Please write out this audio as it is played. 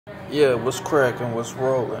Yeah, what's cracking, what's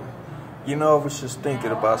rolling? You know, I was just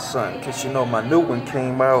thinking about something, because you know, my new one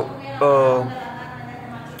came out,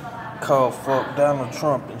 called Fuck Donald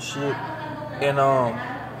Trump and shit. And,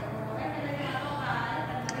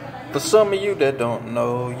 for some of you that don't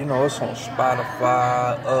know, you know, it's on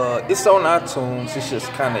Spotify, it's on iTunes, it's just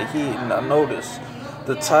kind of hidden. I noticed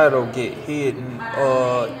the title get hidden,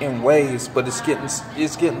 in ways, but it's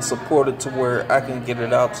getting supported to where I can get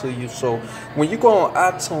it out to you. So when you go on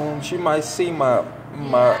iTunes, you might see my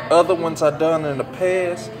other ones I done in the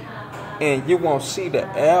past, and you won't see the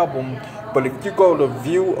album. But if you go to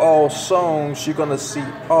view all songs, you're gonna see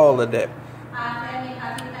all of that.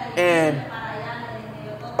 And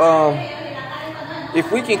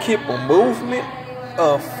if we can keep a movement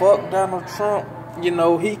of fuck Donald Trump, you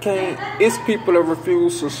know, he can't. It's people that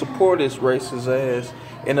refuse to support his racist ass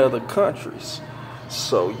in other countries.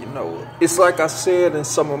 So, you know, it's like I said in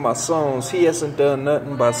some of my songs, he hasn't done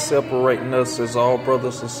nothing by separating us as all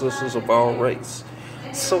brothers and sisters of all race.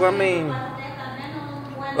 So, I mean,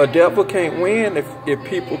 a devil can't win if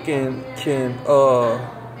people can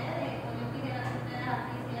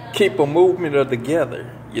keep a movement of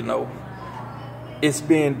together, you know. It's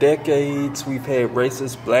been decades. We've had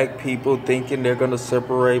racist black people thinking they're going to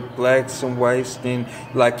separate blacks and whites. Then,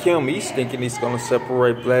 like him, he's thinking he's going to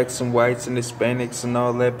separate blacks and whites and Hispanics and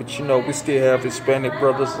all that. But, you know, we still have Hispanic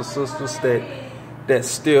brothers and sisters that's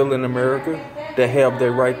still in America, that have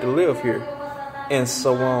their right to live here. And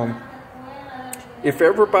so, if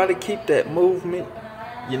everybody keep that movement,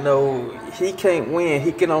 you know, he can't win.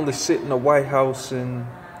 He can only sit in the White House and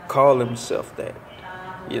call himself that.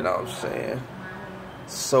 You know what I'm saying?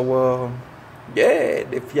 So, yeah,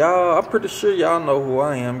 if y'all, I'm pretty sure y'all know who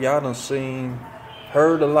I am. Y'all done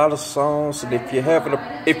heard a lot of songs. And if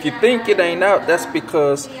you think it ain't out, that's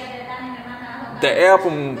because the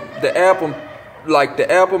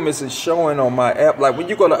album isn't showing on my app. Like, when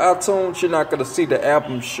you go to iTunes, you're not going to see the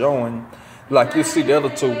album showing like you see the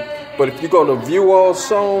other two. But if you go to view all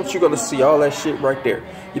songs, you're going to see all that shit right there.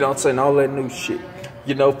 You know what I'm saying? All that new shit.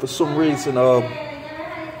 You know, for some reason,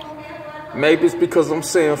 maybe it's because I'm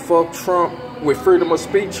saying fuck Trump with freedom of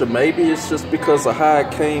speech, or maybe it's just because of how it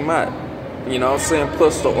came out. You know what I'm saying?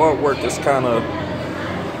 Plus the artwork is kind of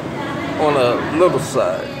on a little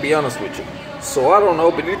side, to be honest with you. So I don't know,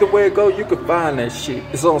 but either way it go, you can find that shit.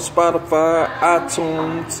 It's on Spotify,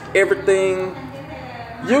 iTunes, everything.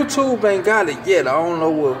 YouTube ain't got it yet. I don't know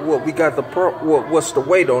what we got what's the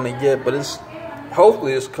weight on it yet, but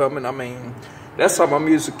hopefully it's coming. I mean, that's how my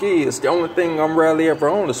music is. The only thing I'm rarely ever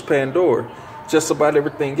on is Pandora. Just about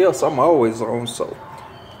everything else I'm always on. So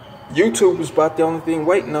YouTube is about the only thing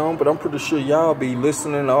waiting on, but I'm pretty sure y'all be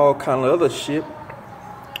listening to all kind of other shit.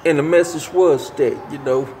 And the message was that, you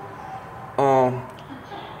know,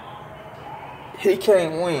 he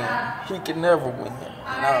can't win. He can never win. You know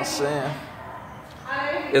what I'm saying?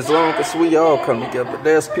 As long as we all come together.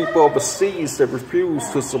 There's people overseas that refuse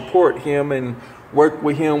to support him and work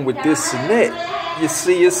with him with this and that. You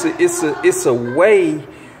see, it's a way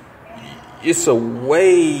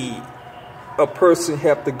a person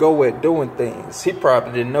have to go at doing things. He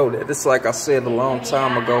probably didn't know that. It's like I said a long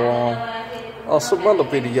time ago on some other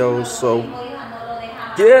videos. So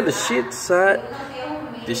yeah, the shit's hot.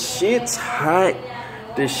 The shit's hot.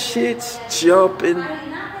 The shit's jumping,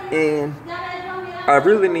 and I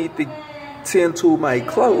really need to tend to my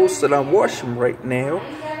clothes that I'm washing right now.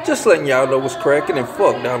 Just letting y'all know what's cracking, and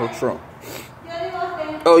fuck Donald Trump.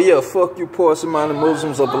 Oh yeah, fuck you poison-minded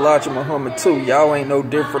Muslims of Elijah Muhammad too. Y'all ain't no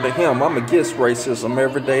different than him. I'm against racism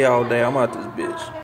every day, all day. I'm out this bitch.